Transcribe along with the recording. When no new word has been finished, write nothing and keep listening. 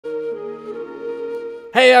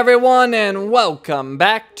Hey everyone, and welcome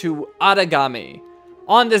back to Aragami.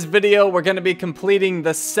 On this video, we're going to be completing the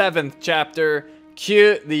 7th chapter,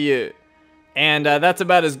 Kyuryu. And that's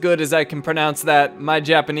about as good as I can pronounce that. My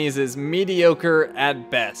Japanese is mediocre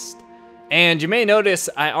at best. And you may notice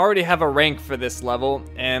I already have a rank for this level,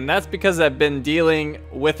 and that's because I've been dealing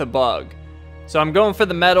with a bug. So I'm going for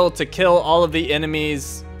the medal to kill all of the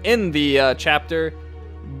enemies in the chapter,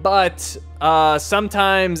 but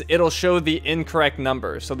sometimes it'll show the incorrect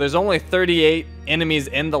number. So there's only 38 enemies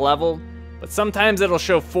in the level, but sometimes it'll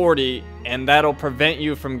show 40, and that'll prevent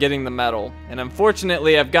you from getting the medal. And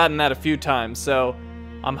unfortunately, I've gotten that a few times, so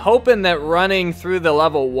I'm hoping that running through the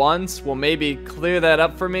level once will maybe clear that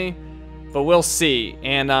up for me, but we'll see.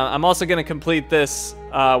 And I'm also going to complete this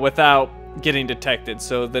without getting detected,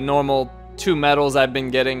 so the normal 2 medals I've been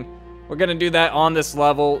getting, we're going to do that on this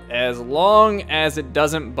level as long as it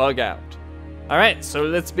doesn't bug out. Alright, so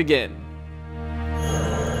let's begin.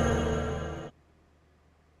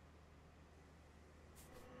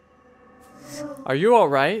 Are you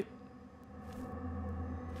alright?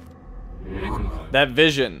 That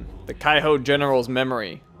vision, the Kaiho General's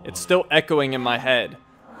memory, it's still echoing in my head.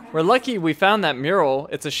 We're lucky we found that mural.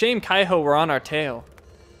 It's a shame Kaiho were on our tail.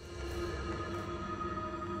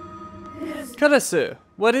 Kurasu,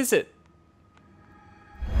 what is it?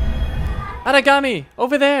 Aragami,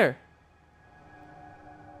 over there!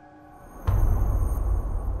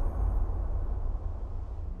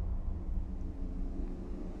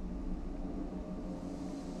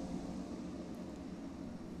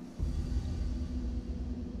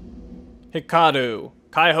 Hikaru,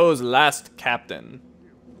 Kaiho's last captain.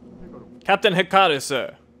 Captain Hikaru,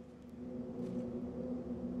 sir.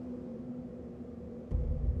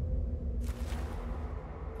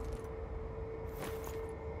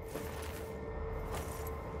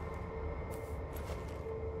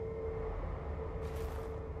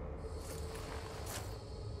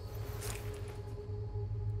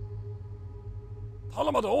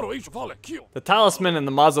 The talisman in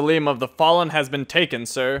the mausoleum of the fallen has been taken,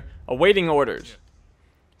 sir. Awaiting orders.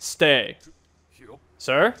 Stay.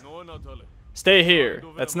 Sir? Stay here.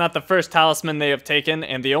 That's not the first talisman they have taken,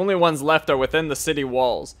 and the only ones left are within the city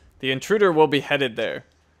walls. The intruder will be headed there.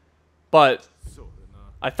 But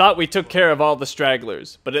I thought we took care of all the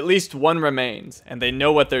stragglers, but at least one remains, and they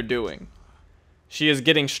know what they're doing. She is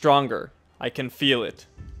getting stronger. I can feel it.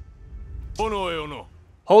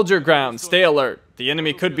 Hold your ground. Stay alert. The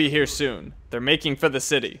enemy could be here soon. They're making for the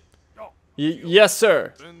city. Yes,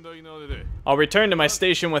 sir. I'll return to my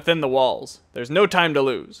station within the walls. There's no time to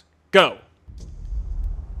lose. Go.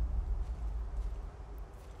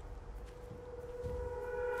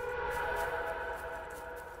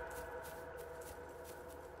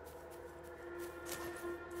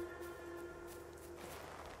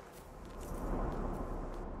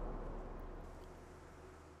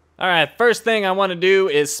 Alright, first thing I want to do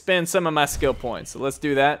is spend some of my skill points. So let's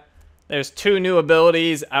do that. There's 2 new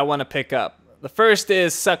abilities I want to pick up. The first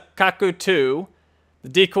is Sakaku 2. The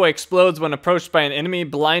decoy explodes when approached by an enemy,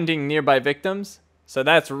 blinding nearby victims. So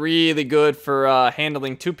that's really good for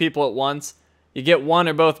handling 2 people at once. You get one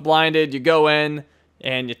or both blinded, you go in,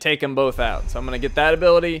 and you take them both out. So I'm going to get that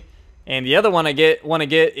ability. And the other one I want to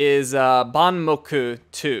get is Banmoku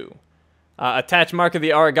 2. Attach Mark of the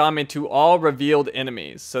Aragami to all revealed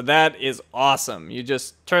enemies. So that is awesome. You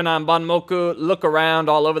just turn on Banmoku, look around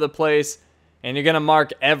all over the place, and you're going to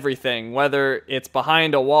mark everything. Whether it's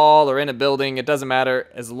behind a wall or in a building, it doesn't matter.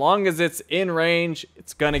 As long as it's in range,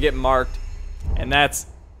 it's going to get marked. And that's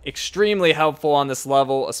extremely helpful on this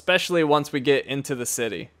level, especially once we get into the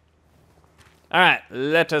city. Alright,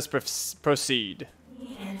 let us proceed.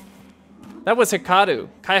 That was Hikaru,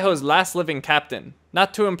 Kaiho's last living captain.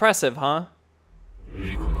 Not too impressive, huh?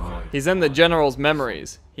 He's in the general's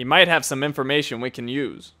memories. He might have some information we can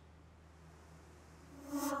use.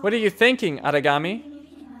 What are you thinking, Aragami?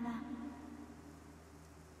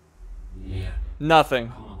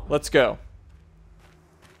 Nothing. Let's go.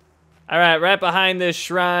 Alright, right behind this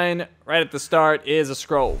shrine, right at the start, is a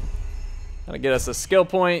scroll. That'll get us a skill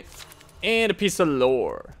point and a piece of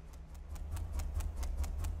lore.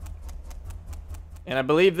 And I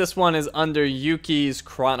believe this one is under Yuki's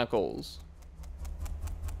Chronicles.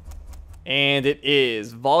 And it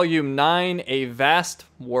is Volume 9, A Vast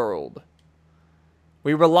World.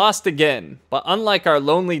 We were lost again, but unlike our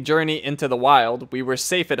lonely journey into the wild, we were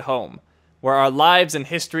safe at home, where our lives and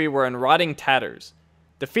history were in rotting tatters.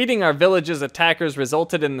 Defeating our village's attackers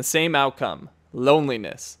resulted in the same outcome,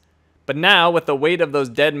 loneliness. But now, with the weight of those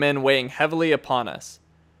dead men weighing heavily upon us,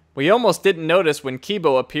 we almost didn't notice when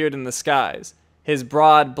Kibo appeared in the skies. His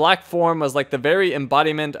broad, black form was like the very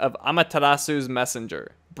embodiment of Amaterasu's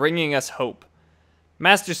messenger, bringing us hope.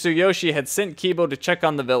 Master Tsuyoshi had sent Kibo to check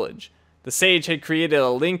on the village. The sage had created a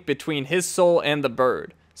link between his soul and the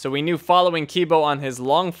bird, so we knew following Kibo on his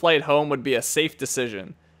long flight home would be a safe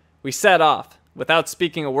decision. We set off, without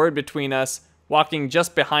speaking a word between us, walking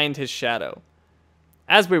just behind his shadow.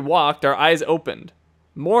 As we walked, our eyes opened.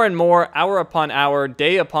 More and more, hour upon hour,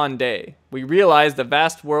 day upon day, we realized the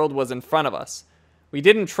vast world was in front of us. We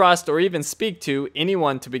didn't trust or even speak to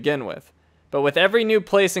anyone to begin with, but with every new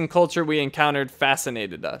place and culture we encountered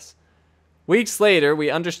fascinated us. Weeks later, we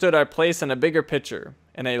understood our place in a bigger picture,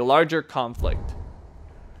 in a larger conflict.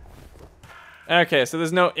 Okay, so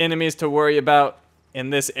there's no enemies to worry about in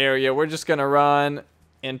this area. We're just gonna run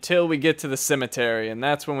until we get to the cemetery, and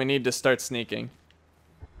that's when we need to start sneaking.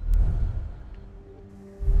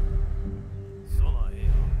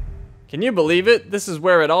 Can you believe it? This is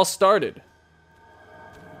where it all started.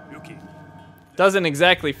 Doesn't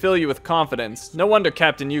exactly fill you with confidence. No wonder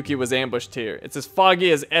Captain Yuki was ambushed here. It's as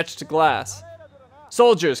foggy as etched glass.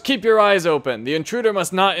 Soldiers, keep your eyes open. The intruder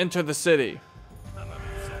must not enter the city.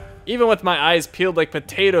 Even with my eyes peeled like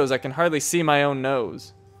potatoes, I can hardly see my own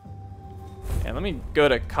nose. And let me go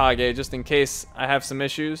to Kage just in case I have some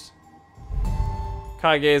issues.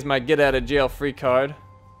 Kage is my get out of jail free card.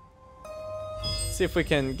 See if we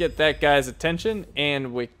can get that guy's attention,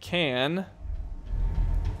 and we can.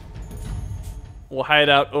 We'll hide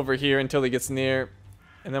out over here until he gets near,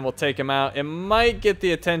 and then we'll take him out. It might get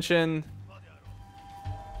the attention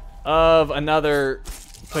of another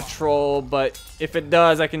patrol, but if it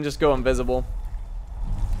does, I can just go invisible.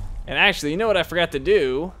 And actually, you know what I forgot to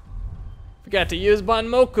do? Forgot to use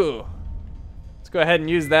Banmoku. Let's go ahead and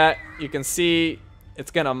use that. You can see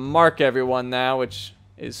it's gonna mark everyone now, which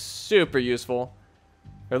is super useful.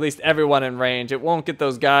 Or at least everyone in range. It won't get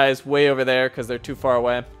those guys way over there because they're too far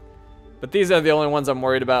away. But these are the only ones I'm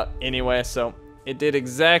worried about anyway, so it did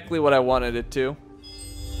exactly what I wanted it to.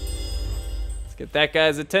 Let's get that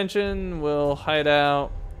guy's attention. We'll hide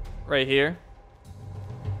out right here.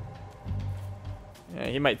 Yeah,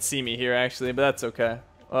 he might see me here actually, but that's okay.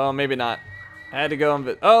 Well, maybe not. I had to go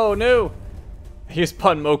and oh no! I used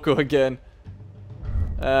Banmoku again.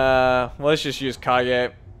 Let's just use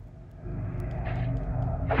Kage.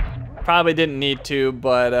 Probably didn't need to,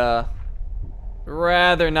 but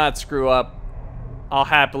rather not screw up. I'll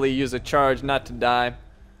happily use a charge not to die.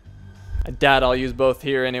 I doubt I'll use both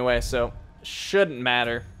here anyway, so shouldn't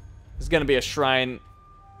matter. There's gonna be a shrine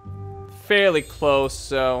fairly close,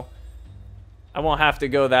 so I won't have to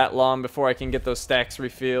go that long before I can get those stacks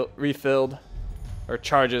refilled. Or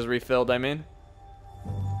charges refilled, I mean.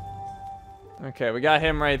 Okay, we got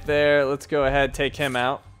him right there. Let's go ahead, take him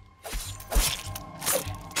out.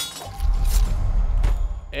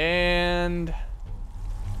 And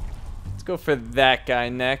let's go for that guy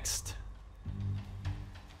next.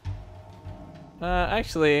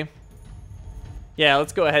 Actually, yeah,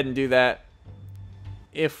 let's go ahead and do that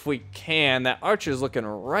if we can. That archer's looking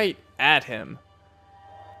right at him.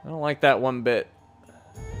 I don't like that one bit.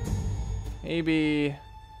 Maybe,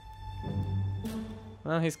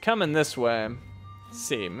 well, he's coming this way. Let's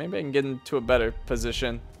see, maybe I can get into a better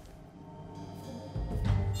position.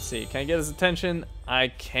 Let's see, can I get his attention? I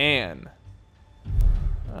can.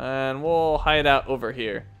 And we'll hide out over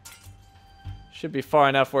here. Should be far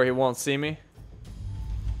enough where he won't see me.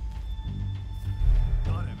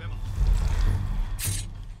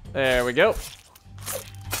 There we go.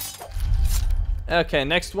 Okay,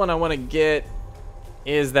 next one I want to get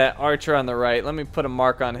is that archer on the right. Let me put a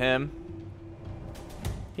mark on him.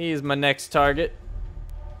 He's my next target.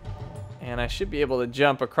 And I should be able to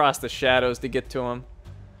jump across the shadows to get to him.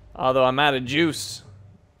 Although I'm out of juice.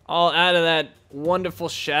 All out of that wonderful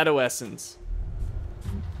shadow essence.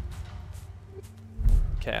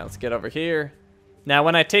 Okay, let's get over here. Now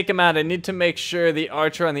when I take him out, I need to make sure the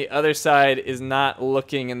archer on the other side is not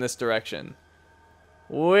looking in this direction.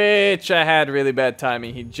 Which I had really bad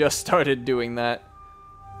timing. He just started doing that.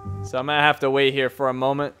 So I'm gonna have to wait here for a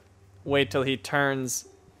moment. Wait till he turns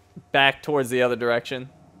back towards the other direction.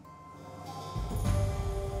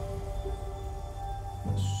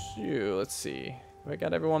 Shoo, let's see. Have I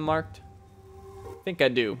got everyone marked? I think I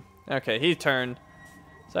do. Okay, he turned.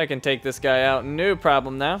 So I can take this guy out. No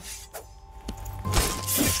problem now.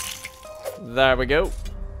 There we go.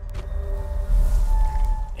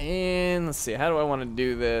 And let's see, how do I want to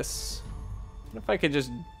do this? What if I could just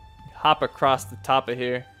hop across the top of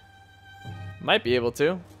here? Might be able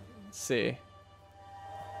to. Let's see.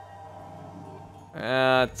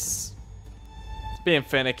 It's being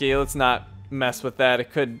finicky. Let's not mess with that.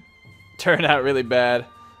 It could turn out really bad.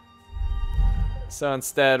 So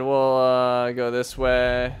instead, we'll go this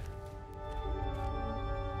way.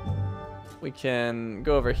 We can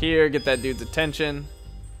go over here, get that dude's attention.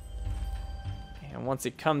 And once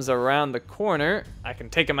he comes around the corner, I can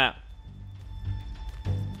take him out.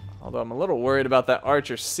 Although I'm a little worried about that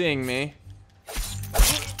archer seeing me.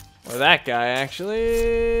 Or that guy,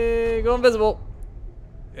 actually. Go invisible.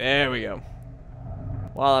 There we go.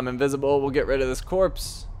 While I'm invisible, we'll get rid of this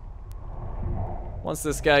corpse. Once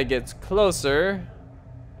this guy gets closer,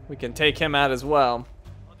 we can take him out as well.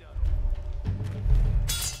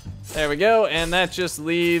 There we go, and that just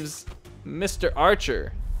leaves Mr.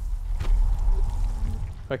 Archer.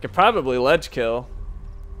 I could probably ledge kill.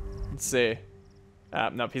 Let's see.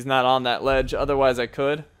 Nope, he's not on that ledge. Otherwise, I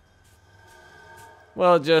could.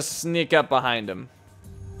 Well, just sneak up behind him.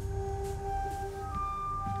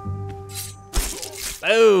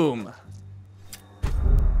 Boom!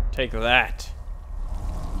 Take that.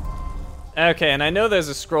 Okay, and I know there's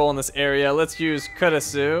a scroll in this area. Let's use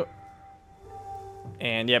Kurasu.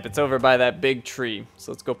 And yep, it's over by that big tree.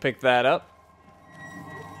 So let's go pick that up.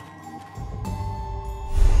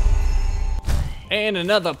 And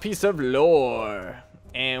another piece of lore.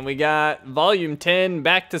 And we got Volume 10,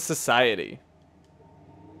 Back to Society.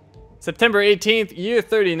 September 18th, year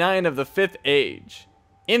 39 of the 5th Age.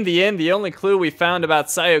 In the end, the only clue we found about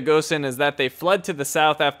Sayogosen is that they fled to the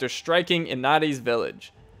south after striking Inari's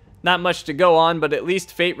village. Not much to go on, but at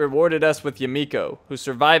least fate rewarded us with Yamiko, who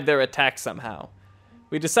survived their attack somehow.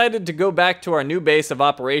 We decided to go back to our new base of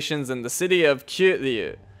operations in the city of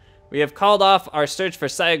Kyuryu. We have called off our search for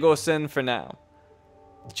Sayogosen for now.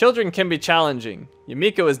 Children can be challenging.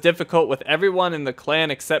 Yamiko is difficult with everyone in the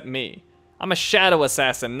clan except me. I'm a shadow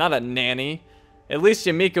assassin, not a nanny. At least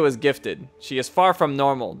Yamiko is gifted. She is far from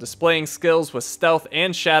normal, displaying skills with stealth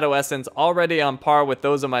and shadow essence already on par with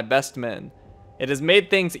those of my best men. It has made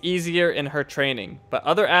things easier in her training, but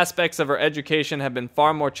other aspects of her education have been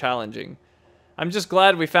far more challenging. I'm just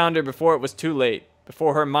glad we found her before it was too late,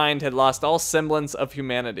 before her mind had lost all semblance of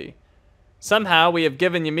humanity. Somehow, we have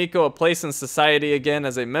given Yamiko a place in society again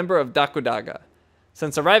as a member of Dakudaga.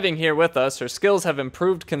 Since arriving here with us, her skills have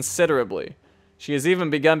improved considerably. She has even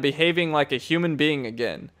begun behaving like a human being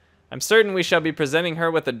again. I'm certain we shall be presenting her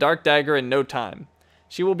with a dark dagger in no time.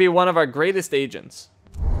 She will be one of our greatest agents.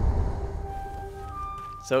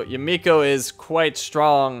 So Yamiko is quite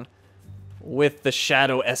strong with the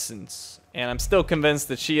shadow essence. And I'm still convinced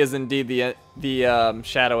that she is indeed the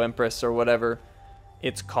Shadow Empress or whatever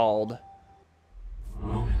it's called.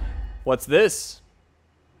 What's this?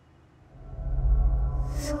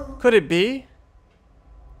 Could it be?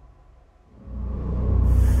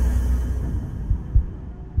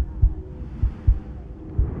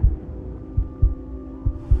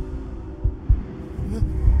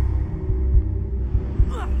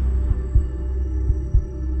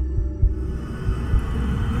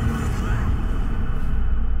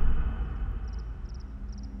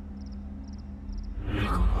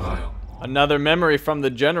 Another memory from the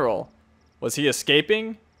general. Was he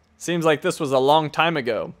escaping? Seems like this was a long time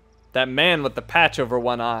ago. That man with the patch over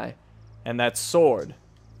one eye. And that sword.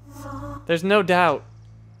 There's no doubt.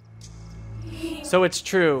 So it's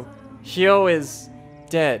true. Hyo is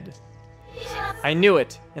dead. I knew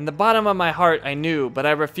it. In the bottom of my heart I knew, but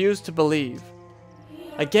I refused to believe.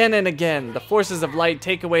 Again and again, the forces of light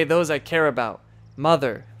take away those I care about.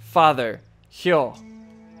 Mother, father, Hyo.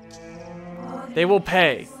 They will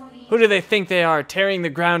pay. Who do they think they are, tearing the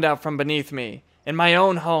ground out from beneath me? In my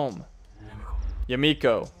own home.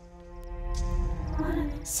 Yamiko.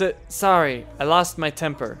 Sorry, I lost my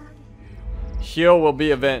temper. Hyo will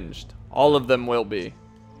be avenged. All of them will be.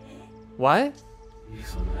 What?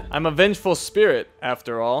 I'm a vengeful spirit,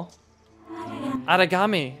 after all.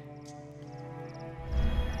 Aragami.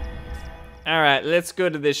 Alright, let's go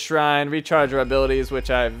to this shrine, recharge our abilities, which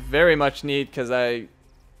I very much need because I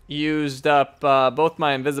used up both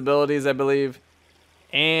my invisibilities, I believe,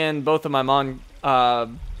 and both of my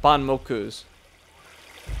Banmokus.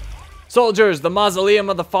 Soldiers, the mausoleum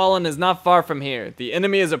of the fallen is not far from here. The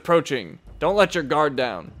enemy is approaching. Don't let your guard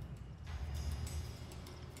down.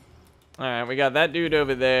 Alright, we got that dude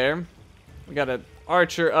over there. We got an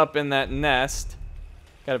archer up in that nest.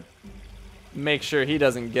 Gotta make sure he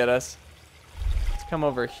doesn't get us. Let's come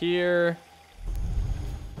over here.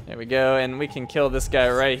 There we go, and we can kill this guy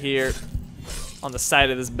right here on the side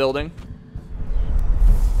of this building.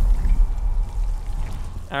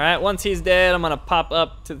 Alright, once he's dead, I'm gonna pop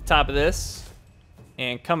up to the top of this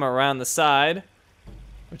and come around the side,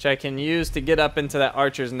 which I can use to get up into that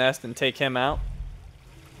archer's nest and take him out.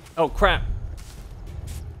 Oh crap.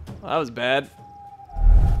 Well, that was bad.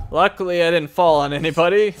 Luckily, I didn't fall on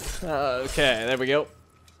anybody. Okay, there we go.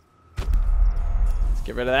 Let's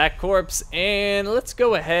get rid of that corpse, and let's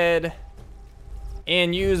go ahead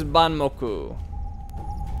and use Banmoku.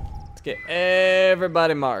 Let's get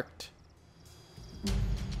everybody marked.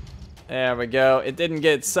 There we go. It didn't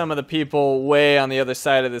get some of the people way on the other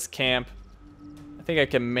side of this camp. I think I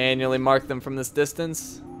can manually mark them from this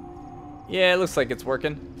distance. Yeah, it looks like it's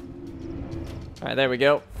working. Alright, there we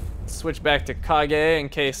go. Switch back to Kage in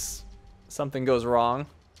case something goes wrong.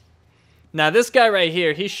 Now this guy right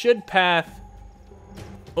here, he should path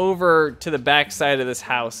over to the back side of this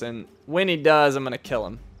house, and when he does, I'm gonna kill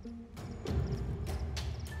him.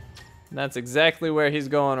 And that's exactly where he's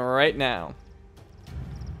going right now.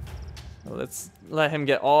 So let's let him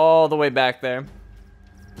get all the way back there.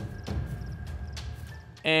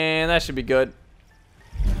 And that should be good.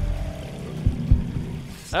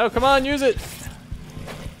 Oh, come on, use it!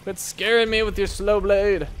 Quit scaring me with your slow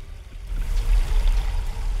blade.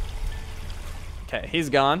 Okay, he's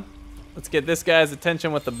gone. Let's get this guy's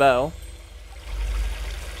attention with the bell.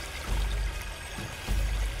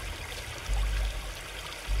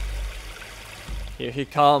 Here he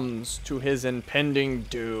comes to his impending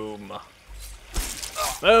doom.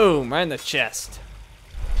 Boom, right in the chest.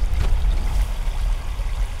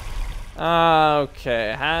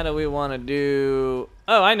 Okay, how do we want to do...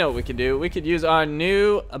 Oh, I know what we could do. We could use our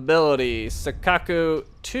new ability, Sakaku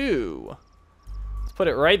 2. Let's put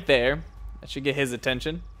it right there. That should get his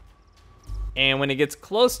attention. And when he gets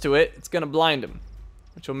close to it, it's going to blind him,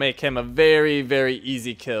 which will make him a very, very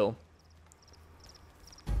easy kill.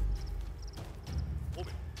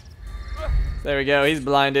 There we go. He's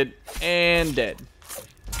blinded and dead.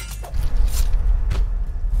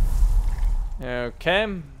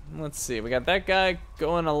 Okay. Let's see. We got that guy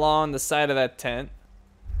going along the side of that tent.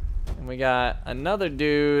 And we got another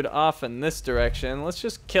dude off in this direction. Let's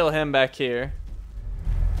just kill him back here.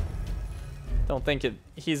 Don't think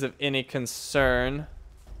he's of any concern.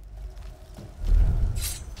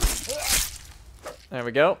 There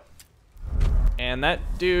we go. And that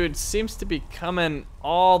dude seems to be coming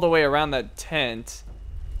all the way around that tent.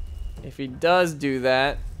 If he does do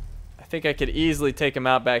that, I think I could easily take him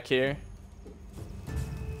out back here.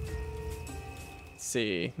 Let's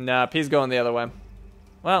see. Nope, he's going the other way.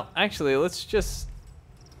 Well, actually, let's just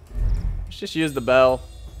use the bell.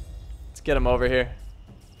 Let's get him over here.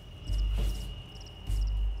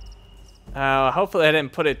 Hopefully I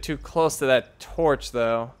didn't put it too close to that torch,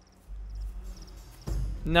 though.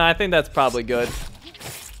 No, I think that's probably good.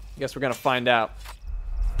 I guess we're gonna find out.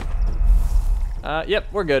 Yep,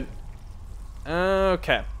 we're good.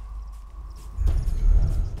 Okay.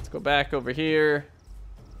 Let's go back over here.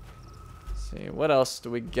 Let's see, what else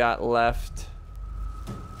do we got left?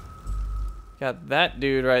 Got that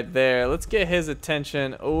dude right there. Let's get his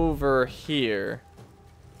attention over here.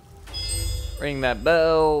 Ring that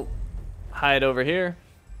bell. Hide over here.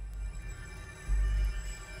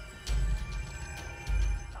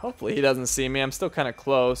 Hopefully he doesn't see me. I'm still kind of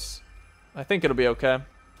close. I think it'll be okay.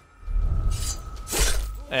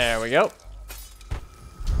 There we go.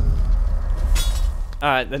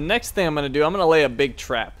 Alright, the next thing I'm going to do, I'm going to lay a big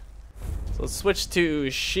trap. So let's switch to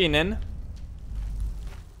Shinin.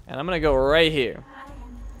 And I'm going to go right here.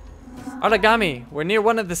 Aragami, we're near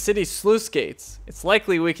one of the city's sluice gates. It's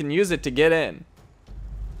likely we can use it to get in.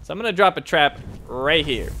 So I'm going to drop a trap right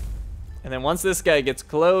here. And then once this guy gets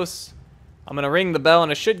close, I'm going to ring the bell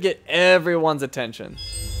and it should get everyone's attention.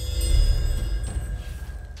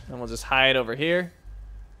 And we'll just hide over here.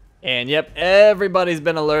 And yep, everybody's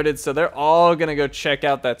been alerted, so they're all going to go check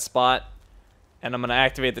out that spot. And I'm going to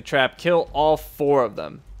activate the trap, kill all 4 of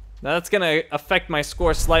them. Now that's going to affect my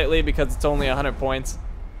score slightly because it's only 100 points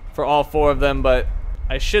for all 4 of them, but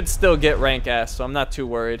I should still get rank S, so I'm not too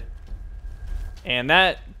worried. And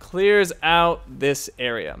that clears out this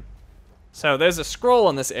area. So there's a scroll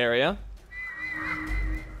in this area.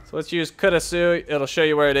 So let's use Kurasu. It'll show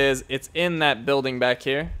you where it is. It's in that building back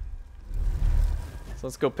here. So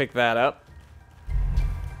let's go pick that up.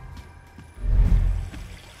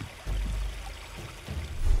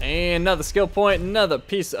 And another skill point, another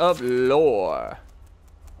piece of lore.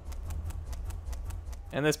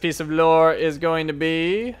 And this piece of lore is going to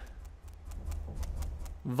be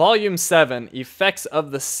Volume 7, Effects of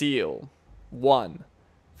the Seal, 1,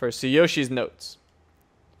 for Tsuyoshi's Notes.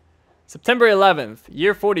 September 11th,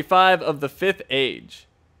 year 45 of the 5th Age.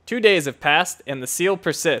 2 days have passed, and the seal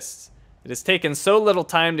persists. It has taken so little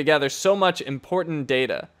time to gather so much important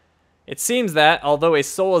data. It seems that, although a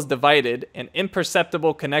soul is divided, an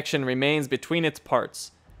imperceptible connection remains between its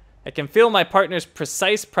parts. I can feel my partner's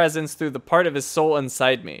precise presence through the part of his soul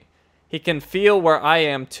inside me. He can feel where I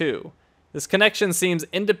am too. This connection seems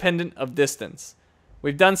independent of distance.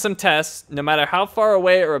 We've done some tests. No matter how far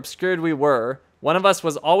away or obscured we were, one of us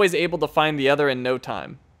was always able to find the other in no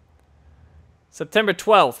time. September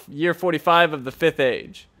 12th, year 45 of the 5th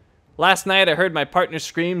age. Last night I heard my partner's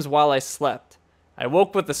screams while I slept. I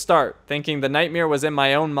woke with a start, thinking the nightmare was in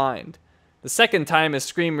my own mind. The second time his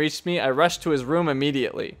scream reached me, I rushed to his room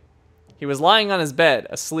immediately. He was lying on his bed,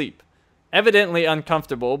 asleep. Evidently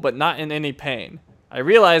uncomfortable, but not in any pain. I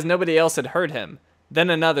realized nobody else had heard him. Then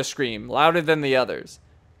another scream, louder than the others.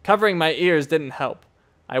 Covering my ears didn't help.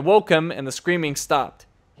 I woke him and the screaming stopped.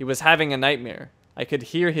 He was having a nightmare. I could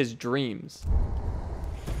hear his dreams.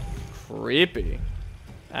 Creepy.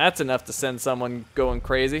 That's enough to send someone going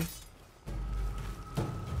crazy.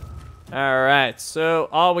 Alright, so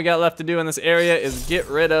all we got left to do in this area is get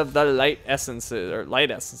rid of the light essences,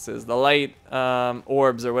 the light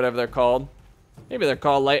orbs or whatever they're called. Maybe they're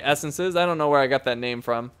called light essences. I don't know where I got that name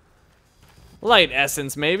from. Light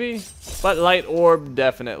essence maybe, but light orb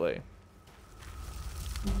definitely.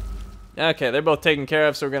 Okay, they're both taken care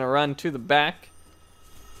of, so we're gonna run to the back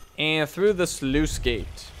and through the sluice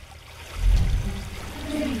gate.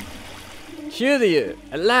 Kyuryu,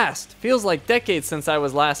 at last! Feels like decades since I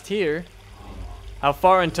was last here. How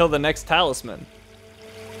far until the next talisman?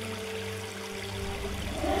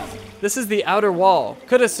 This is the outer wall.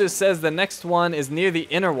 Kurisu says the next one is near the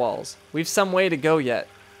inner walls. We've some way to go yet.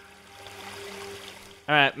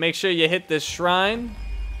 Alright, make sure you hit this shrine.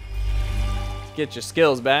 Get your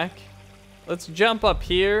skills back. Let's jump up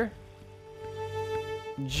here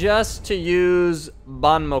just to use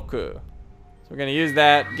Banmoku. We're gonna use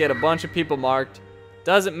that, get a bunch of people marked.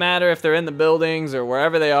 Doesn't matter if they're in the buildings or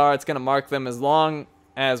wherever they are, it's gonna mark them as long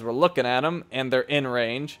as we're looking at them and they're in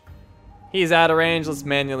range. He's out of range, let's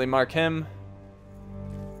manually mark him.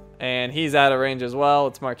 And he's out of range as well,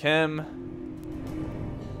 let's mark him.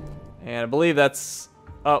 And I believe that's,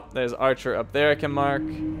 oh, there's Archer up there I can mark.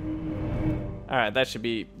 Alright, that should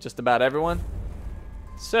be just about everyone.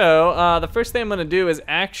 So, the first thing I'm gonna do is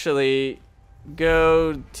actually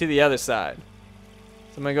go to the other side.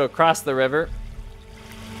 So I'm gonna go across the river,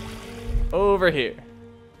 over here.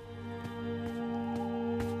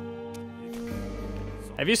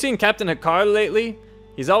 Have you seen Captain Hikaru lately?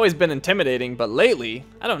 He's always been intimidating, but lately,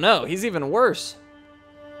 I don't know, he's even worse.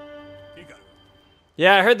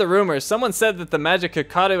 Yeah, I heard the rumors. Someone said that the magic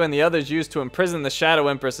Hikaru and the others used to imprison the Shadow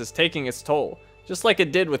Empress is taking its toll, just like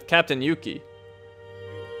it did with Captain Yuki.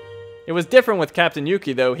 It was different with Captain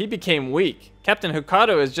Yuki though, he became weak. Captain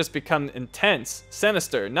Hikaru has just become intense,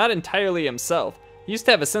 sinister, not entirely himself. He used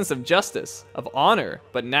to have a sense of justice, of honor,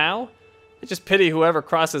 but now, I just pity whoever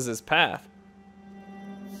crosses his path.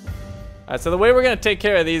 Alright, so the way we're gonna take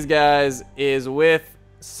care of these guys is with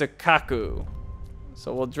Sakaku.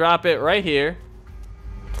 So we'll drop it right here.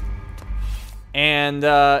 And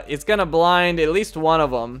it's gonna blind at least one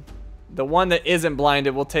of them. The one that isn't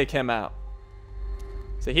blinded, we'll take him out.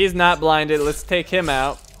 So he's not blinded, let's take him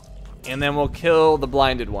out, and then we'll kill the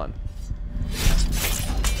blinded one.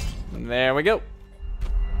 And there we go.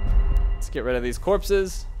 Let's get rid of these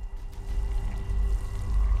corpses.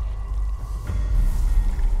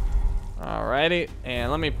 Alrighty,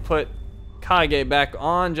 and let me put Kage back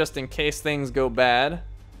on just in case things go bad.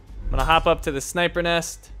 I'm gonna hop up to the sniper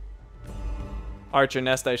nest. Archer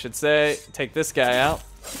nest, I should say. Take this guy out.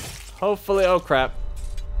 Hopefully, oh crap.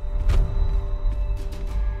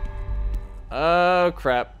 Oh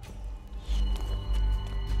crap.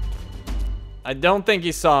 I don't think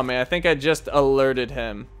he saw me. I think I just alerted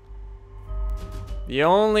him. The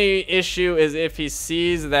only issue is if he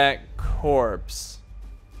sees that corpse.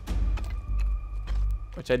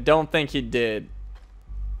 Which I don't think he did.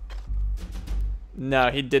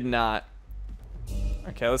 No, he did not.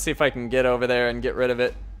 Okay, let's see if I can get over there and get rid of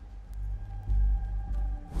it.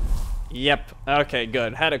 Yep, okay,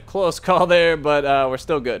 good. Had a close call there, but we're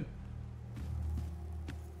still good.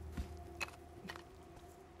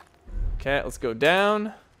 Okay, let's go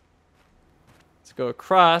down. Let's go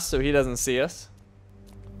across so he doesn't see us.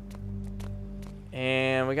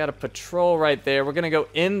 And we got a patrol right there. We're gonna go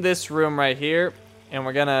in this room right here, and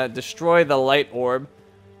we're gonna destroy the light orb.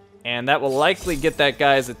 And that will likely get that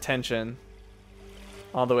guy's attention.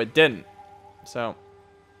 Although it didn't. So,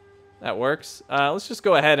 that works. Let's just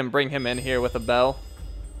go ahead and bring him in here with a bell.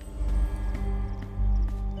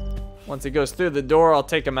 Once he goes through the door, I'll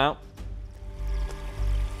take him out.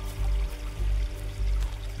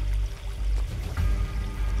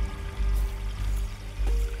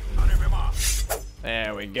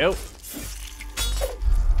 There we go.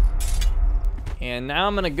 And now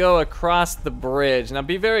I'm gonna go across the bridge. Now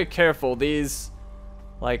be very careful. These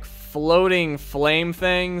like floating flame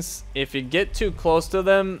things. If you get too close to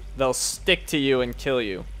them, they'll stick to you and kill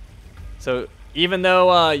you. So even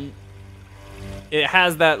though it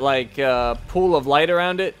has that like pool of light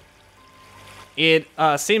around it, it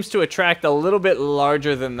seems to attract a little bit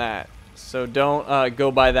larger than that. So don't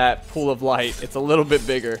go by that pool of light. It's a little bit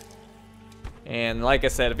bigger. And like I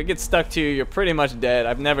said, if it gets stuck to you, you're pretty much dead.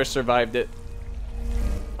 I've never survived it.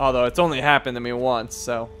 Although it's only happened to me once,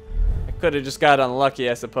 so I could have just got unlucky,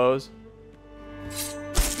 I suppose.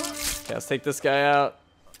 Okay, let's take this guy out.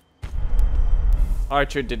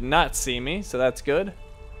 Archer did not see me, so that's good.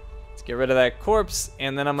 Let's get rid of that corpse,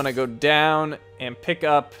 and then I'm gonna go down and pick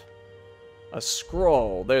up a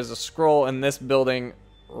scroll. There's a scroll in this building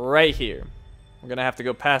right here. We're gonna have to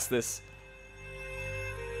go past this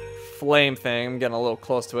flame thing. I'm getting a little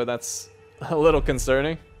close to it. That's a little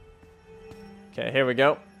concerning. Okay, here we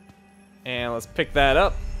go. And let's pick that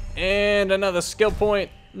up. And another skill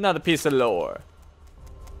point, another piece of lore.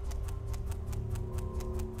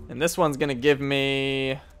 And this one's gonna give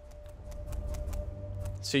me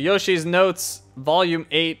Tsuyoshi's Notes, Volume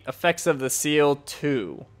 8, Effects of the Seal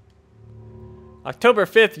 2. October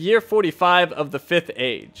 5th, year 45 of the 5th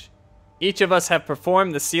Age. Each of us have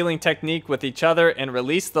performed the sealing technique with each other and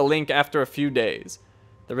released the link after a few days.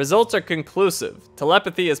 The results are conclusive.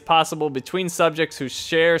 Telepathy is possible between subjects who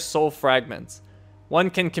share soul fragments. One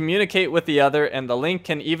can communicate with the other, and the link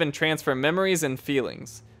can even transfer memories and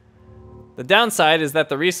feelings. The downside is that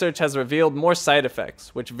the research has revealed more side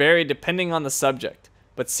effects, which vary depending on the subject,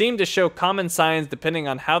 but seem to show common signs depending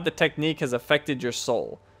on how the technique has affected your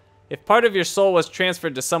soul. If part of your soul was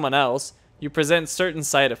transferred to someone else, you present certain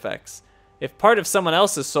side effects. If part of someone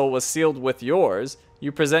else's soul was sealed with yours,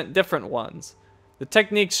 you present different ones. The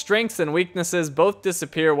technique's strengths and weaknesses both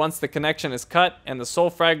disappear once the connection is cut and the soul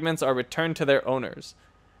fragments are returned to their owners.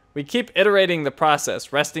 We keep iterating the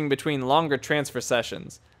process, resting between longer transfer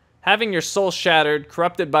sessions. Having your soul shattered,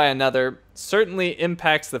 corrupted by another, certainly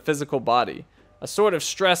impacts the physical body, a sort of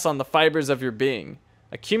stress on the fibers of your being.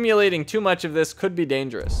 Accumulating too much of this could be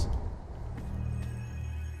dangerous.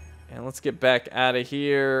 And let's get back out of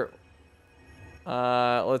here.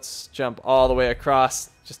 Let's jump all the way across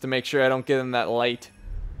just to make sure I don't get in that light.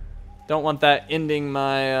 Don't want that ending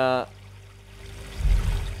my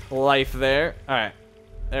life there. Alright,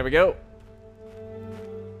 there we go.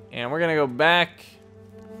 And we're gonna go back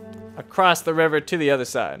across the river to the other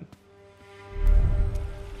side.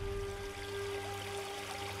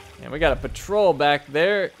 And we got a patrol back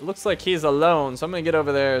there. It looks like he's alone, so I'm gonna get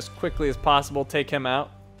over there as quickly as possible, take him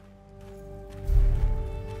out.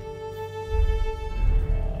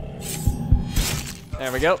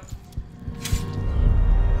 There we go.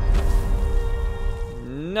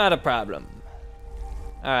 Not a problem.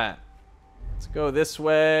 Alright. Let's go this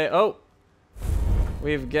way. Oh.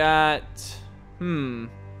 We've got...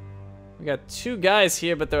 We got two guys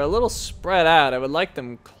here, but they're a little spread out. I would like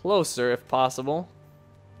them closer if possible.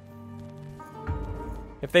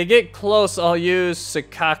 If they get close, I'll use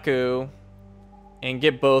Sakaku and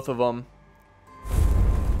get both of them.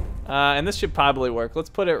 And this should probably work. Let's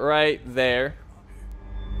put it right there.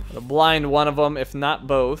 It'll blind one of them, if not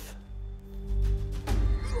both.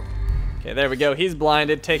 Okay, there we go. He's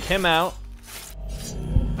blinded. Take him out.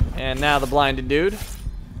 And now the blinded dude.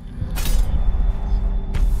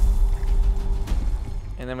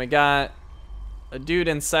 And then we got a dude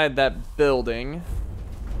inside that building.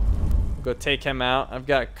 We'll go take him out. I've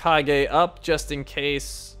got Kage up just in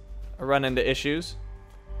case I run into issues.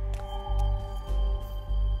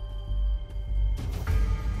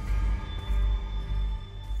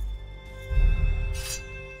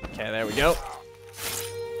 Okay, there we go.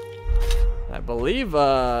 I believe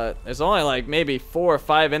there's only like maybe 4 or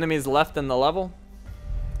 5 enemies left in the level.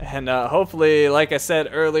 And hopefully, like I said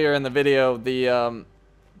earlier in the video, the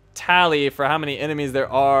tally for how many enemies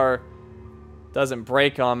there are doesn't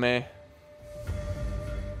break on me.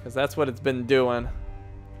 Because that's what it's been doing.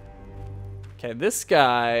 Okay, this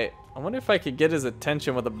guy, I wonder if I could get his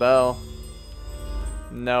attention with a bell.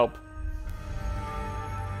 Nope.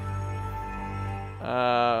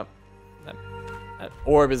 That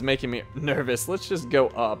orb is making me nervous. Let's just go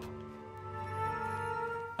up.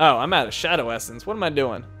 Oh, I'm out of Shadow Essence. What am I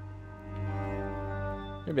doing?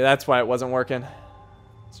 Maybe that's why it wasn't working.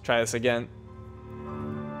 Let's try this again.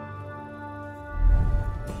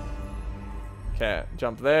 Okay,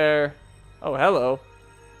 jump there. Oh, hello.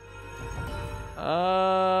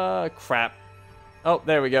 Crap. Oh,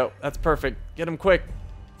 there we go. That's perfect. Get him quick.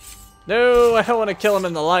 No, I don't want to kill him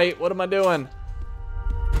in the light. What am I doing?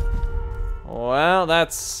 Well,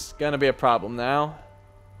 that's gonna be a problem now.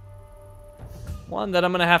 One that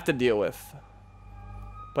I'm gonna have to deal with.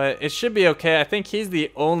 But it should be okay. I think he's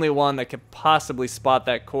the only one that could possibly spot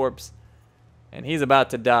that corpse. And he's about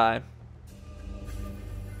to die.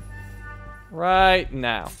 Right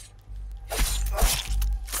now.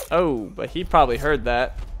 Oh, but he probably heard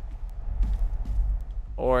that.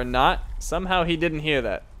 Or not. Somehow he didn't hear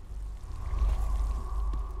that.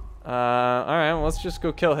 Alright, well, let's just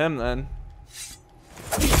go kill him then.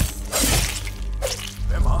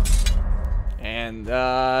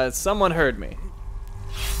 And, someone heard me.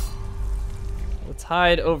 Let's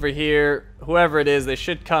hide over here. Whoever it is, they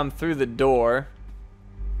should come through the door.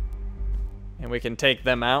 And we can take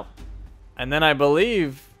them out. And then I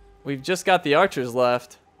believe we've just got the archers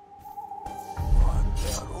left.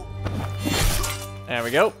 There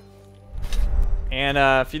we go. And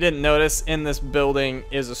if you didn't notice, in this building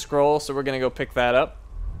is a scroll, so we're gonna go pick that up.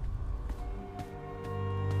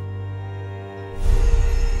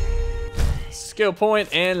 Skill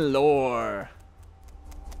point and lore.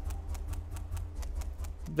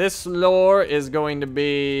 This lore is going to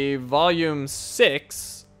be volume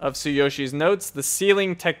 6 of Tsuyoshi's notes, the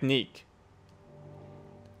sealing technique.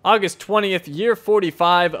 August 20th, year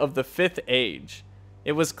 45 of the 5th age.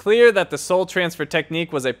 It was clear that the soul transfer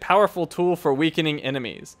technique was a powerful tool for weakening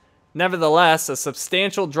enemies. Nevertheless, a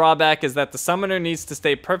substantial drawback is that the summoner needs to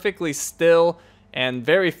stay perfectly still and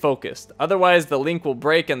very focused. Otherwise, the link will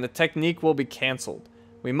break and the technique will be cancelled.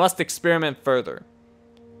 We must experiment further.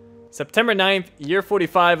 September 9th, year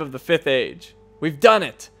 45 of the 5th age. We've done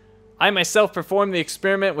it! I myself performed the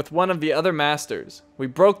experiment with one of the other masters. We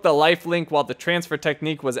broke the life link while the transfer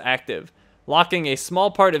technique was active, locking a small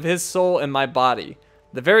part of his soul in my body.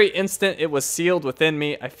 The very instant it was sealed within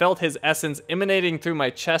me, I felt his essence emanating through my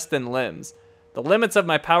chest and limbs. The limits of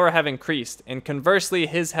my power have increased, and conversely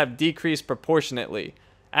his have decreased proportionately,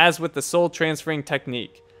 as with the soul transferring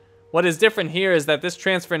technique. What is different here is that this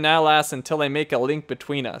transfer now lasts until I make a link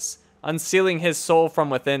between us, unsealing his soul from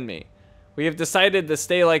within me. We have decided to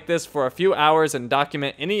stay like this for a few hours and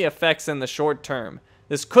document any effects in the short term.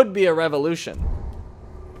 This could be a revolution.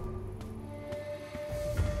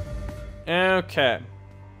 Okay.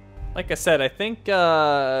 Like I said, I think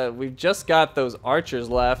we've just got those archers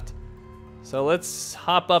left. So let's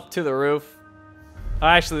hop up to the roof. Oh,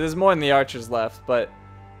 actually, there's more than the archers left, but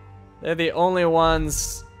they're the only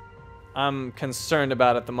ones I'm concerned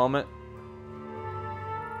about at the moment.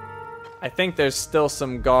 I think there's still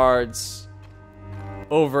some guards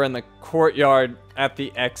over in the courtyard at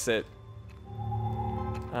the exit.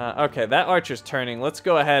 Okay, that archer's turning. Let's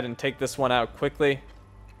go ahead and take this one out quickly.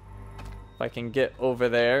 If I can get over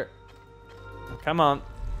there. Come on.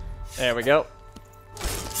 There we go.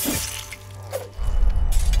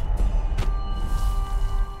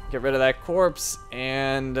 Get rid of that corpse.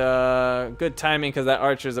 And good timing because that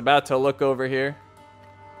archer's about to look over here.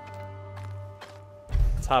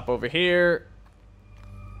 Let's hop over here.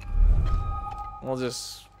 We'll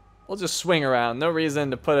just swing around. No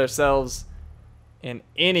reason to put ourselves in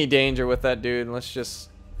any danger with that dude. Let's just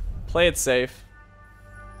play it safe.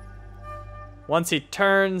 Once he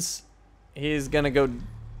turns, he's gonna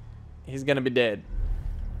be dead.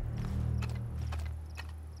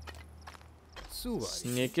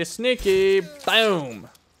 Sneaky, sneaky, boom.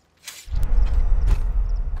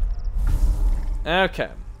 Okay.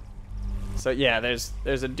 So yeah, there's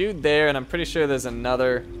a dude there, and I'm pretty sure there's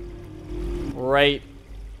another right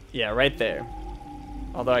there.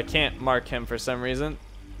 Although I can't mark him for some reason.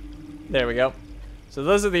 There we go. So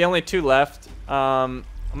those are the only two left. I'm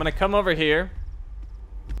gonna come over here.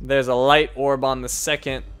 There's a light orb on the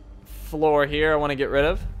second floor here I want to get rid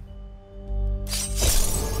of.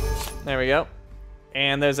 There we go.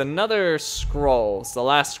 And there's another scroll. It's the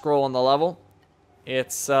last scroll on the level.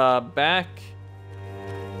 It's back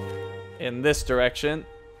in this direction.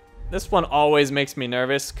 This one always makes me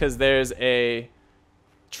nervous because there's a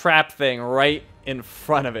trap thing right in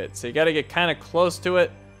front of it. So you got to get kind of close to it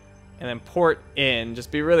and then port in. Just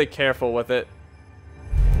be really careful with it.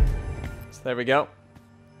 So there we go.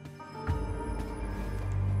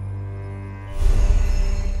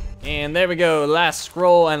 And there we go, last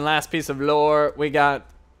scroll and last piece of lore. We got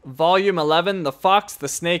Volume 11, The Fox, the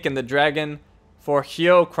Snake, and the Dragon for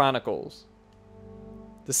Hyo Chronicles.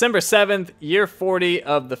 December 7th, year 40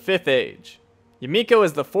 of the 5th age. Yumiko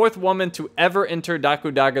is the 4th woman to ever enter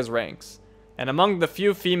Dakudaga's ranks, and among the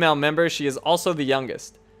few female members, she is also the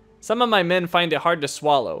youngest. Some of my men find it hard to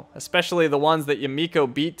swallow, especially the ones that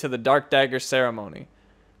Yumiko beat to the Dark Dagger ceremony.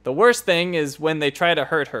 The worst thing is when they try to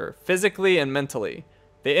hurt her, physically and mentally.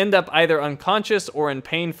 They end up either unconscious or in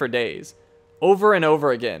pain for days. Over and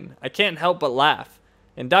over again. I can't help but laugh.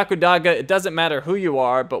 In Dakudaga, it doesn't matter who you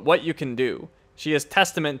are, but what you can do. She is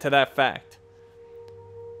testament to that fact.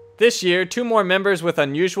 This year, 2 more members with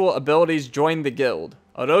unusual abilities joined the guild.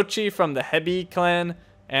 Orochi from the Hebi clan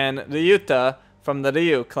and Ryuta from the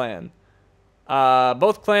Ryu clan.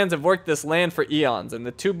 Both clans have worked this land for eons, and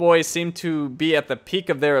the 2 boys seem to be at the peak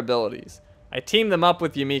of their abilities. I teamed them up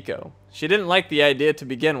with Yumiko. She didn't like the idea to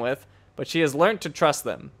begin with, but she has learned to trust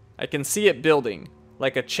them. I can see it building,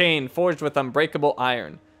 like a chain forged with unbreakable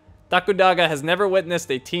iron. Takudaga has never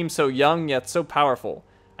witnessed a team so young yet so powerful.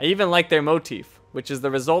 I even like their motif, which is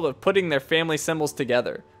the result of putting their family symbols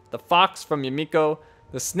together. The fox from Yumiko,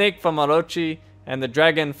 the snake from Orochi, and the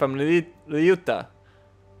dragon from Ryuta.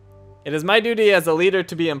 It is my duty as a leader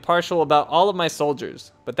to be impartial about all of my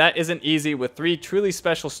soldiers, but that isn't easy with 3 truly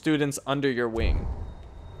special students under your wing.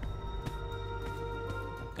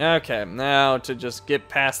 Okay, now to just get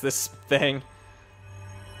past this thing.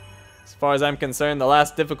 As far as I'm concerned, the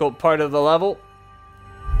last difficult part of the level.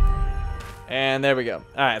 And there we go.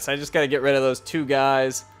 Alright, so I just gotta get rid of those 2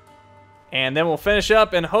 guys. And then we'll finish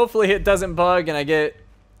up, and hopefully it doesn't bug, and I get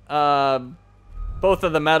both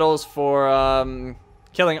of the medals for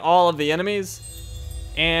killing all of the enemies,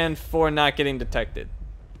 and for not getting detected.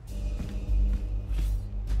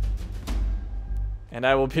 And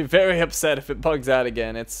I will be very upset if it bugs out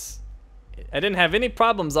again. I didn't have any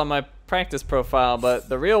problems on my practice profile, but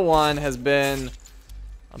the real one has been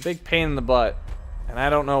a big pain in the butt, and I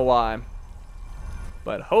don't know why.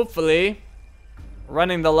 But hopefully,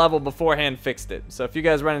 running the level beforehand fixed it. So if you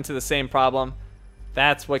guys run into the same problem,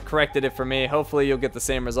 that's what corrected it for me. Hopefully you'll get the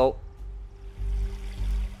same result.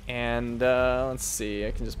 And let's see, I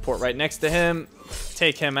can just port right next to him,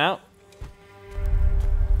 take him out.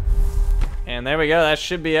 And there we go, that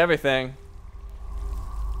should be everything.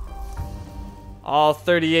 All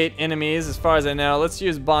 38 enemies as far as I know. Let's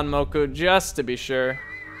use Banmoku just to be sure.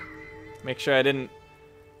 Make sure I didn't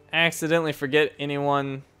accidentally forget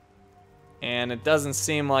anyone. And it doesn't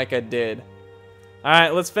seem like I did.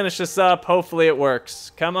 Alright, let's finish this up. Hopefully it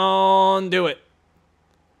works. Come on, do it.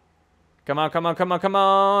 Come on, come on, come on, come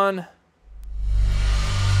on.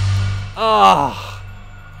 Ah.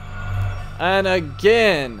 And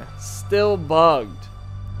again, still bugged.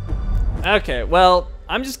 Okay, well,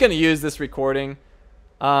 I'm just going to use this recording.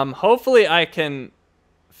 Hopefully I can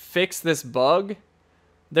fix this bug.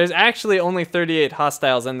 There's actually only 38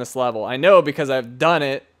 hostiles in this level. I know because I've done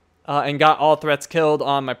it and got all threats killed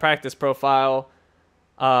on my practice profile.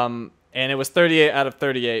 And it was 38 out of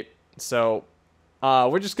 38. So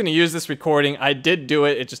we're just going to use this recording. I did do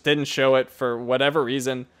it. It just didn't show it for whatever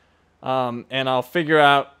reason. And I'll figure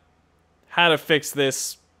out how to fix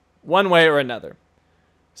this one way or another.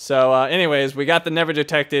 So anyways, we got the never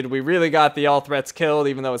detected. We really got the all threats killed,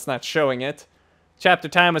 even though it's not showing it. Chapter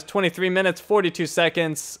time was 23 minutes, 42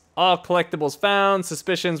 seconds. All collectibles found.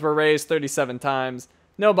 Suspicions were raised 37 times.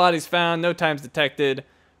 No bodies found. No times detected.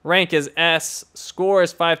 Rank is S. Score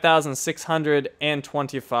is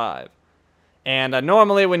 5,625. And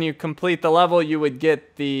normally when you complete the level, you would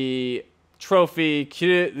get the trophy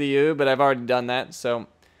Kyuryu, but I've already done that. So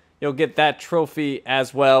you'll get that trophy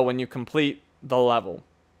as well when you complete the level.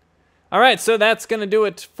 Alright, so that's going to do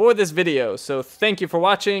it for this video. So thank you for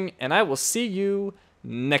watching, and I will see you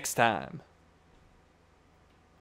next time.